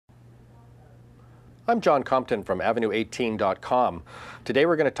I'm John Compton from Avenue18.com. Today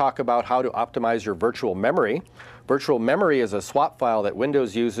we're going to talk about how to optimize your virtual memory. Virtual memory is a swap file that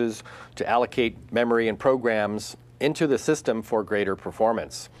Windows uses to allocate memory and programs into the system for greater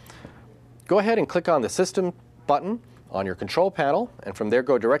performance. Go ahead and click on the System button on your control panel, and from there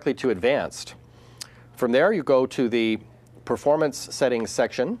go directly to Advanced. From there you go to the Performance Settings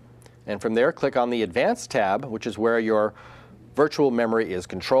section, and from there click on the Advanced tab, which is where your virtual memory is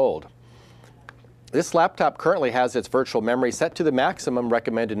controlled. This laptop currently has its virtual memory set to the maximum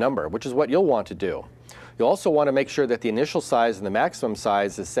recommended number, which is what you'll want to do. You'll also want to make sure that the initial size and the maximum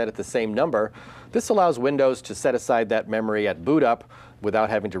size is set at the same number. This allows Windows to set aside that memory at boot up without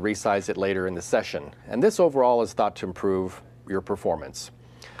having to resize it later in the session. And this overall is thought to improve your performance.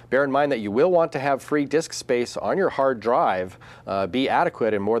 Bear in mind that you will want to have free disk space on your hard drive be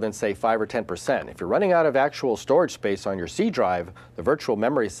adequate in more than, say, 5 or 10%. If you're running out of actual storage space on your C drive, the virtual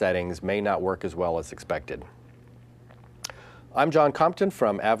memory settings may not work as well as expected. I'm John Compton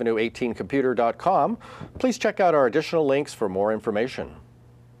from Avenue18Computer.com. Please check out our additional links for more information.